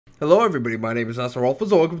Hello everybody, my name is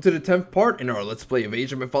Masterofroflness, and welcome to the 10th part in our Let's Play of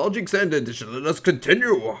Age-Of-Mythology-Extended-Edition. Let us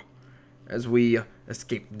continue as we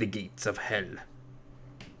escape the gates of hell.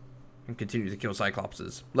 And continue to kill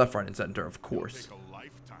Cyclopses. Left, right, and center, of course. It'll take a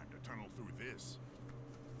lifetime to tunnel through this.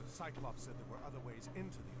 The Cyclops said there were other ways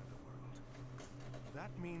into the underworld.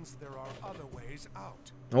 That means there are other ways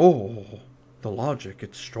out. Oh, the logic,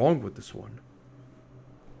 it's strong with this one.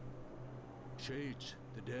 Shades,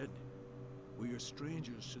 the dead. We are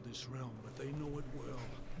strangers to this realm, but they know it well.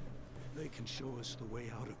 They can show us the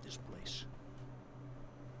way out of this place.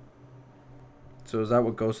 So is that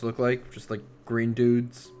what ghosts look like? Just like green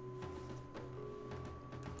dudes?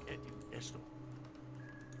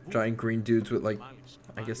 Giant green dudes with like,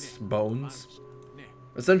 I guess, bones?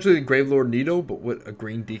 Essentially Gravelord Nito, but with a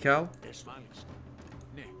green decal?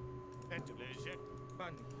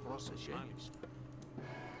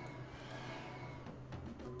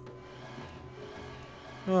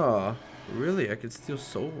 Oh, really? I could steal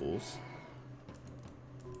souls.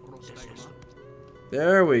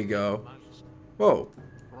 There we go. Whoa.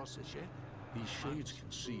 These shades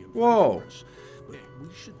can see him. Whoa. But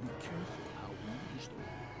we should be careful how we use them.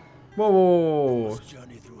 Whoa, whoa, whoa. This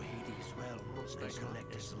journey through Hades' realm may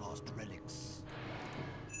collect his lost relics.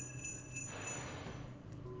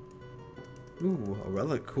 Ooh, a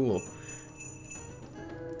relic, cool.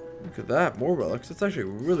 Look at that, more relics. That's actually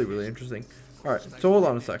really, really interesting. Alright, so hold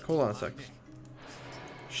on a sec,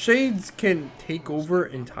 Shades can take over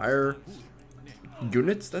entire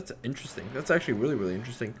units? That's interesting. That's actually really, really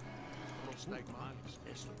interesting.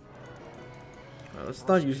 Let's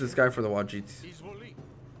not use this guy for the Wajits. In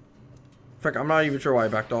fact, I'm not even sure why I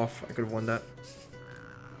backed off. I could have won that.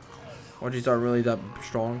 Wajits aren't really that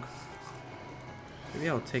strong. Maybe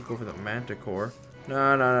I'll take over the Manticore.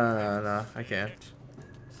 No, I can't.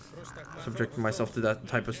 Subject myself to that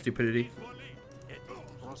type of stupidity.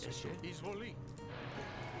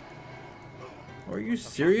 Are you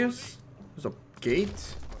serious? There's a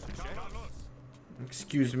gate?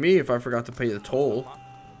 Excuse me if I forgot to pay the toll.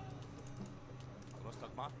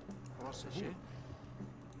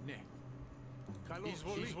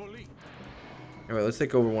 Anyway, let's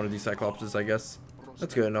take over one of these Cyclopses, I guess.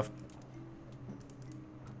 That's good enough.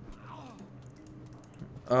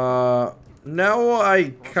 Now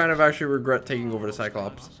I kind of actually regret taking over the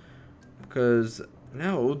Cyclops. Because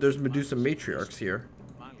now there's Medusa Matriarchs here.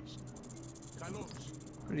 What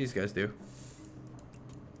do these guys do?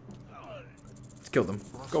 Let's kill them.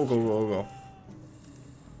 Go, go, go, go.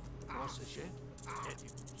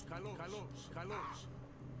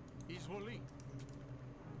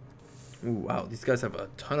 Ooh, wow, these guys have a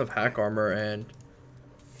ton of hack armor and...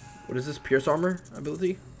 What is this? Pierce armor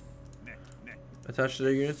ability? Attached to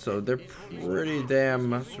their units, so they're pretty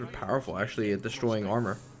damn sort of powerful actually at destroying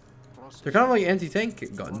armor. They're kind of like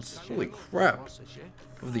anti-tank guns. Holy crap.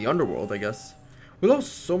 Of the underworld, I guess. We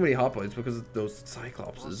lost so many hoplites because of those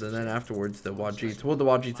Cyclopses, and then afterwards the Wajits. Well, the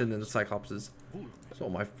Wajits and then the Cyclopses. It's all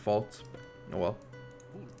my fault. Oh well.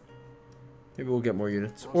 Maybe we'll get more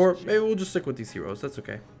units. Or maybe we'll just stick with these heroes. That's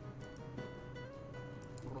okay.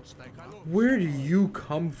 Where do you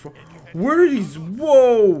come from? Where are these?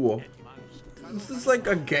 Whoa! Is this like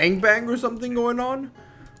a gangbang or something going on?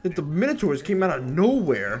 That the Minotaurs came out of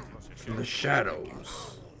nowhere from the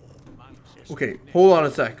shadows. Okay, hold on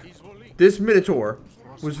a sec. This Minotaur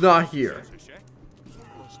was not here.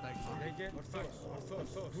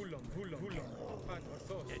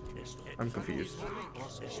 I'm confused.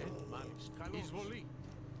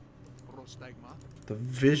 The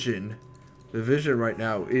vision right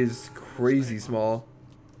now is crazy small.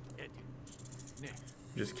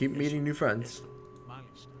 Just keep meeting new friends.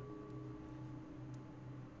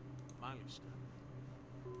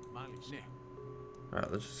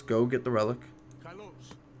 Alright, let's just go get the relic.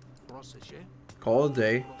 Call it a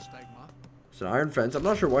day. It's an iron fence. I'm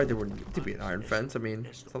not sure why there would need to be an iron fence. I mean,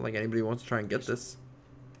 it's not like anybody wants to try and get this.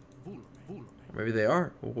 Or maybe they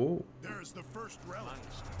are. Oh. There's the first relic.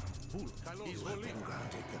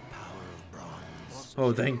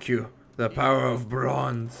 Oh, thank you. The power of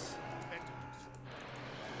bronze.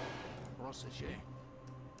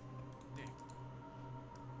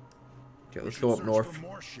 Okay, let's go up north.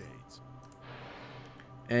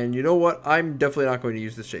 And you know what? I'm definitely not going to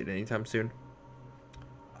use this shade anytime soon.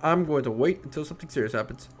 I'm going to wait until something serious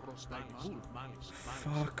happens.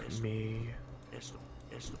 Fuck me.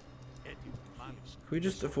 Can we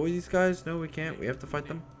just avoid these guys? No, we can't. We have to fight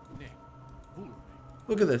them.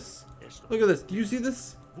 Look at this. Look at this. Do you see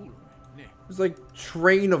this? There's like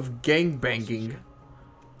train of gangbanging.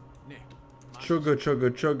 Chugga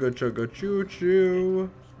chugga chugga chugga choo choo.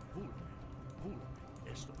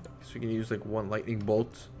 So we can use like one lightning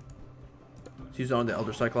bolt. Let's use it on the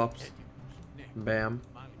Elder Cyclops. Bam.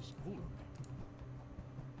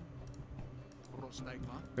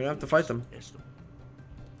 We're gonna have to fight them.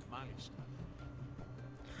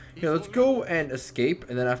 Yeah, let's go and escape,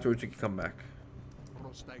 and then afterwards we can come back.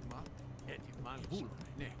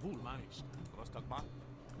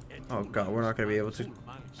 Oh god, we're not gonna be able to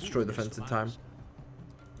destroy the fence in time.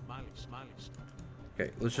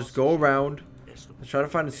 Okay, let's just go around. Let's try to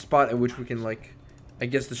find a spot in which we can, like, I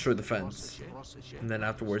guess destroy the fence. And then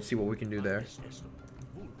afterwards see what we can do there.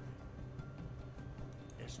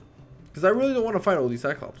 Because I really don't want to fight all these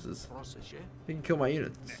Cyclopses. They can kill my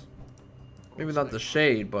units. Maybe not the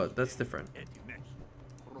shade, but that's different.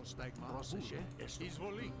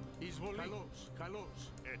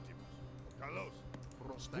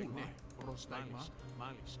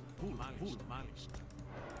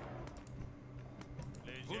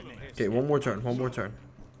 Okay, one more turn, one more turn.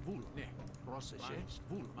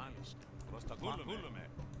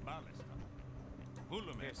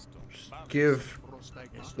 Just give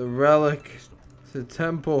the relic to the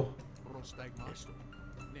temple.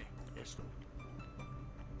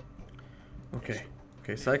 Okay.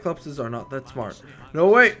 Okay, Cyclopses are not that smart. No,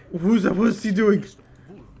 wait! What's he doing?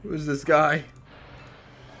 Who's this guy?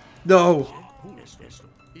 No!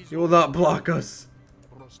 He will not block us.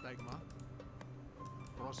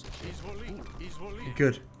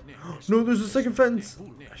 Good. No, there's a second fence!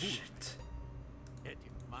 Ah, shit.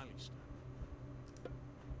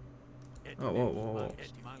 Oh, whoa, whoa, whoa.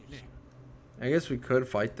 I guess we could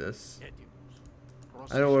fight this.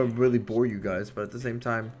 I don't want to really bore you guys, but at the same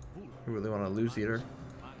time, I really want to lose either.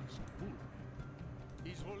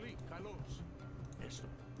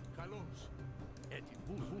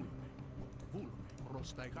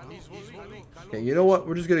 Okay, you know what?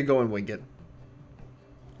 We're just gonna go and wing it.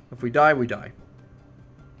 If we die, we die.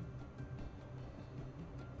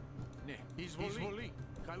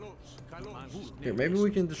 Okay, maybe we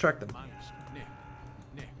can distract them.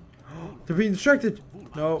 They're being distracted!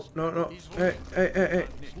 No, no, no. Hey, hey, hey, hey.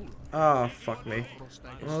 Ah, fuck me.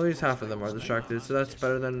 Well, at least half of them are distracted, so that's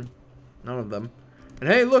better than none of them. And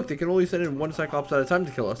hey, look, they can only send in one Cyclops at a time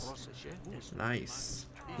to kill us. Nice.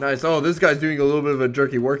 Nice. Oh, this guy's doing a little bit of a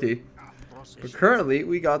jerky worky. But currently,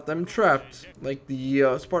 we got them trapped. Like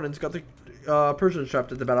the Spartans got the Persians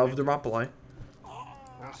trapped at the Battle of Thermopylae.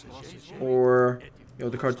 Or, you know,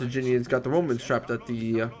 the Carthaginians got the Romans trapped at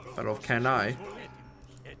the Battle of Cannae.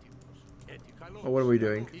 Oh, what are we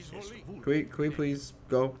doing? Can we please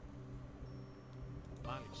go?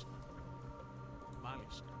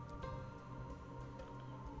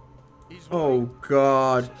 Oh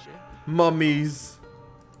god. Mummies.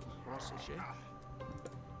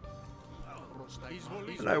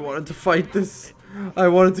 And I wanted to fight this. I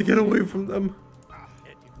wanted to get away from them.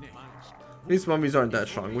 These mummies aren't that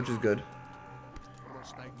strong, which is good.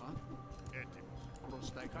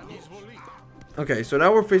 Okay, so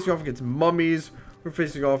now we're facing off against mummies. We're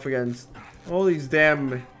facing off against all these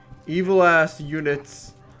damn evil ass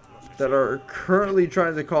units that are currently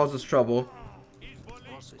trying to cause us trouble.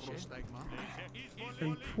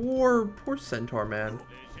 And poor Centaur, man.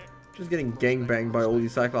 Just getting gangbanged by all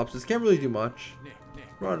these Cyclopses. Can't really do much.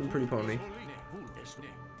 Run, pretty pony.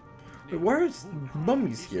 Wait, why is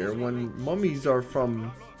mummies here when mummies are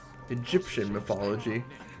from Egyptian mythology?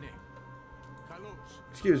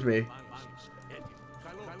 Excuse me.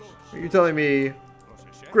 Are you telling me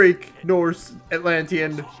Greek, Norse,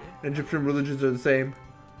 Atlantean, and Egyptian religions are the same?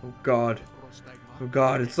 Oh god. Oh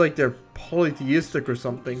god, it's like they're polytheistic or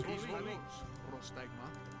something.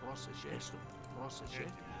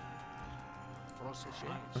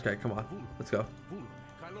 Okay, come on. Let's go.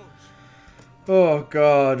 Oh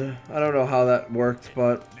god. I don't know how that worked,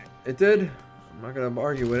 but it did. I'm not gonna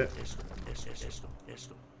argue with it.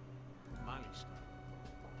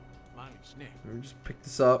 Let me just pick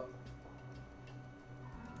this up.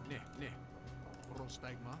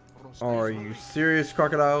 Are you serious,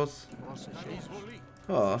 crocodiles?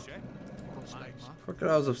 Huh.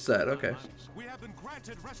 Crocodiles upset, okay. We have been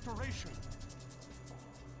granted restoration.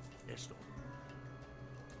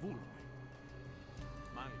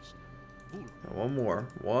 Now one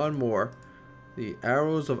more. The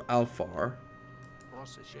arrows of Alfar.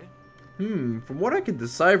 From what I can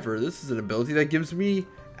decipher, this is an ability that gives me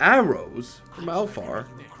arrows from Alfar.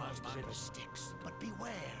 But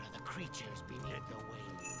beware the creatures beneath the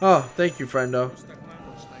waves. Oh, thank you, friendo.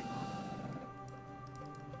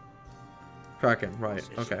 Kraken, right,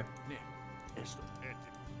 okay.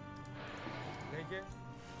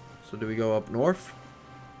 So do we go up north?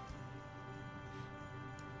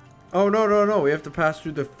 Oh, no, no, no. We have to pass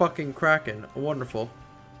through the fucking Kraken. Wonderful.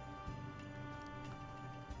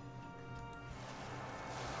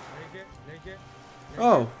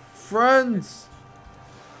 Oh, friends!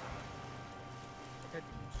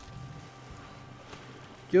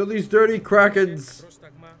 Kill these dirty krakens!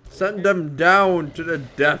 Send them down to the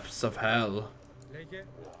depths of hell.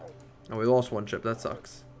 Oh, we lost one ship. That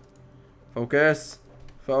sucks. Focus.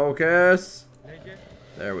 Focus.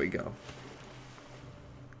 There we go.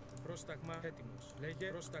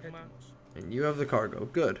 And you have the cargo.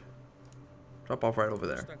 Good. Drop off right over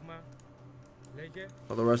there.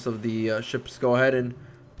 While the rest of the ships go ahead and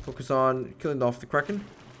focus on killing off the Kraken.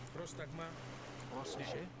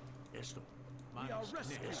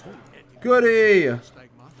 Goody!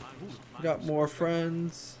 Got more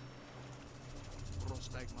friends.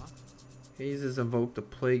 Hayes has invoked the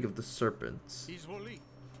plague of the serpents.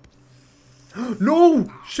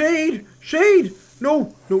 No! Shade! Shade!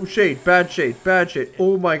 No! No, Shade. Bad Shade. Bad Shade.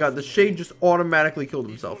 Oh my god, the Shade just automatically killed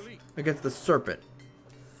himself against the serpent.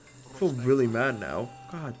 I feel really mad now.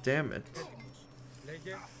 God damn it.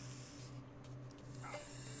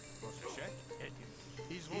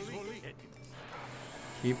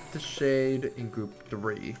 Keep the Shade in group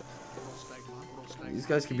 3. These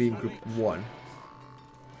guys can be in group 1.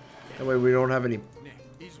 That way we don't have any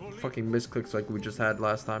fucking misclicks like we just had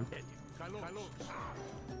last time.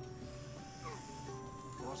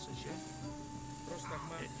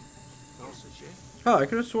 Oh, I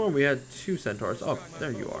could have sworn we had 2 centaurs. Oh,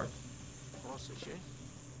 there you are.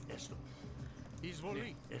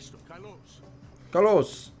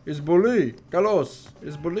 Kalos is bully. Kalos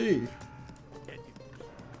is bully.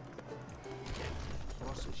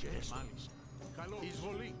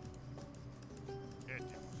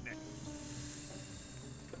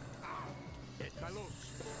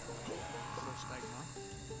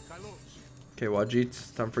 Okay, Wajit,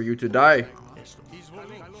 it's time for you to die.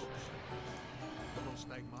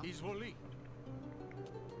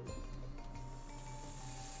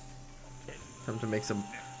 Time to make some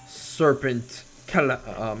serpent, not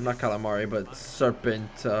calamari, but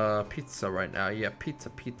serpent pizza right now. Yeah,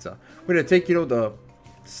 pizza. We're gonna take, you know, the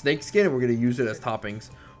snake skin and we're gonna use it as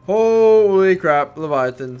toppings. Holy crap,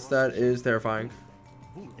 Leviathans, that is terrifying.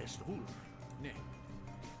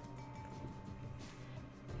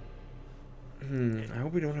 I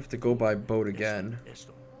hope we don't have to go by boat again.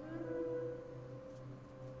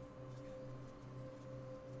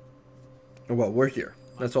 Oh, well, we're here.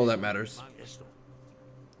 That's all that matters.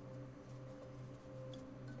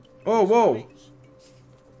 Oh, whoa!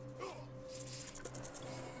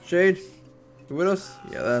 Shade, you with us?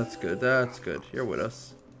 Yeah, that's good. That's good. You're with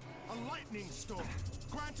us. A lightning storm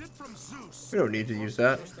granted from Zeus. We don't need to use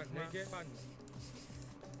that.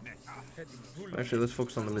 Actually, let's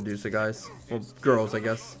focus on the Medusa guys. Well, girls, I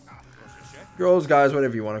guess. Girls, guys,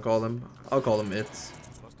 whatever you want to call them. I'll call them its.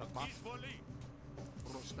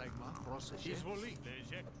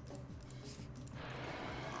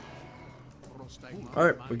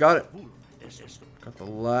 Alright, we got it. Got the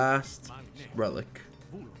last relic.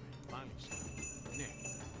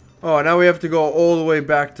 Oh, now we have to go all the way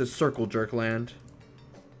back to Circle Jerk Land.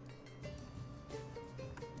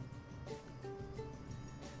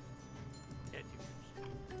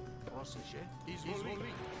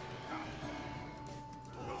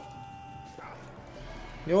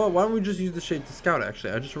 You know what? Why don't we just use the Shade to scout,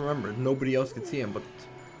 actually? I just remembered. Nobody else could see him but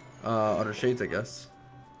other Shades, I guess.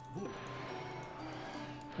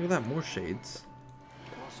 Look at that, more Shades.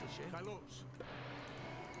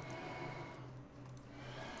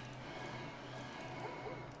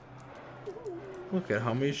 Look at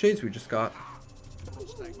how many Shades we just got.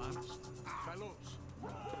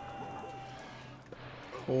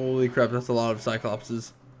 Holy crap, that's a lot of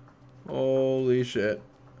Cyclopses. Holy shit.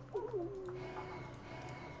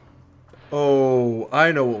 Oh,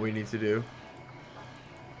 I know what we need to do.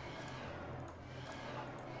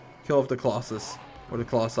 Kill off the Colossus. Or the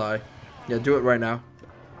Colossi. Yeah, do it right now.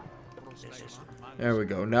 There we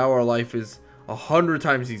go. Now our life is 100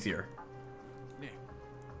 times easier.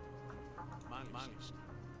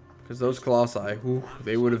 Because those Colossi, whew,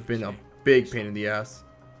 they would have been a big pain in the ass.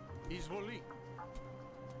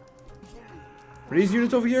 Are these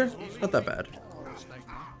units over here? Not that bad.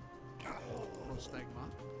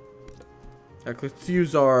 Let's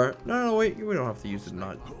use our... No, wait. We don't have to use it.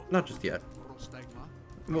 Not just yet.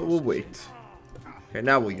 We'll wait. Okay,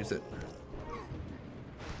 now we'll use it.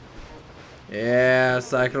 Yeah,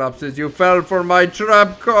 Cyclopses, you fell for my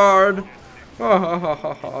trap card. Ha ha ha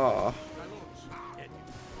ha ha.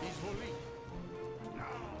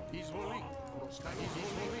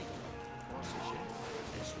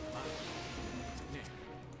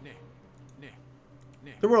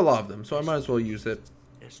 There were a lot of them, so I might as well use it.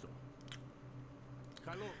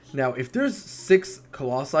 Now, if there's 6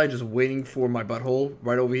 Colossi just waiting for my butthole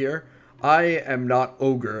right over here, I am not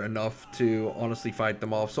ogre enough to honestly fight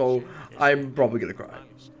them off. So I'm probably gonna cry.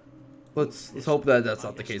 Let's hope that that's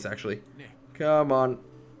not the case. Actually, come on.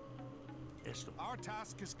 Our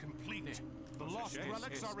task is complete. The lost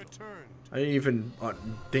relics are returned. I didn't even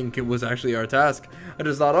think it was actually our task. I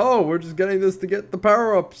just thought, oh, we're just getting this to get the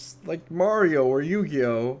power-ups like Mario or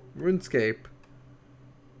Yu-Gi-Oh! RuneScape.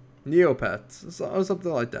 Neopets.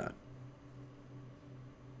 Something like that.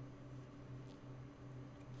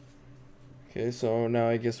 Okay, so now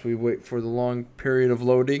I guess we wait for the long period of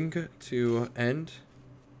loading to end.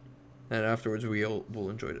 And afterwards we'll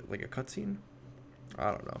enjoy it like a cutscene.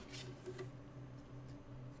 I don't know.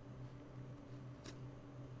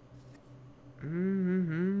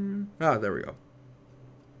 Ah, there we go.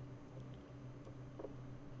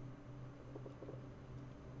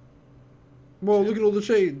 Whoa, look at all the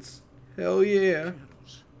shades. Hell yeah.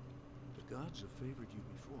 Shadows. The gods have favored you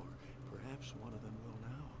before. Perhaps one of them will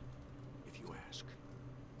now, if you ask.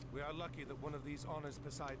 We are lucky that one of these honors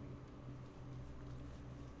Poseidon.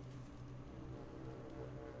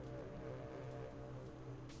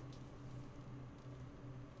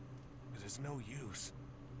 It is no use.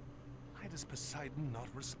 Why does Poseidon not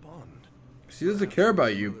respond? He doesn't care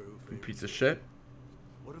about you, you piece of shit.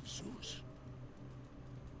 What of Zeus?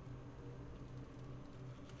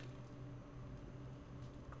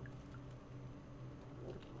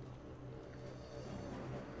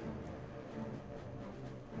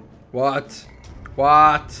 What?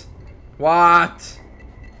 What? What?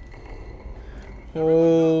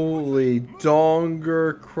 Holy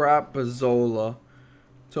donger crapazola.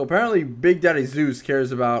 So apparently Big Daddy Zeus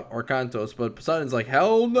cares about Arkantos, but Poseidon's like,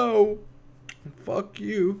 hell no. Fuck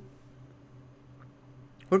you.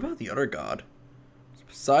 What about the other god? Was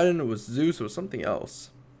Poseidon, it was Zeus, it was something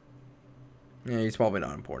else. Yeah, he's probably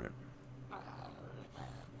not important.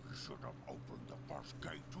 We should have opened the first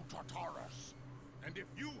gate to Tartarus. And if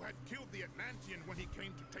you had killed the Atlantean when he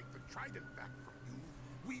came to take the trident back from you,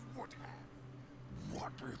 we would have.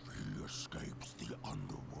 What if he escapes the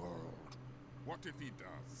underworld? What if he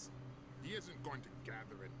does? He isn't going to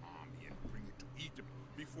gather an army and bring it to Egypt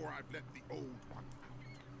before I've let the old one out.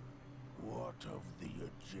 What of the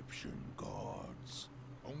Egyptian gods?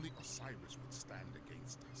 Only Osiris would stand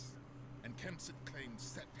against us. And Kemsit claims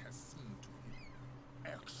Set has seen to him.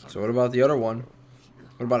 Excellent. So what about the other one?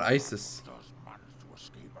 What about Isis? Does manage to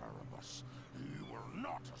escape Erebus, he will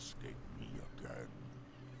not escape me again.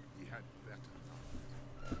 He had better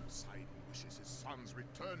not. Poseidon wishes his sons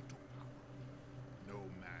return to power. No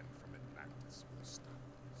man from Atlantis will stop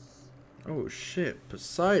us. Oh shit,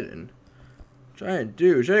 Poseidon. Giant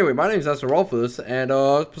douche. Anyway, my name is Masterofroflness, and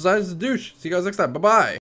Poseidon's a douche. See you guys next time. Bye-bye.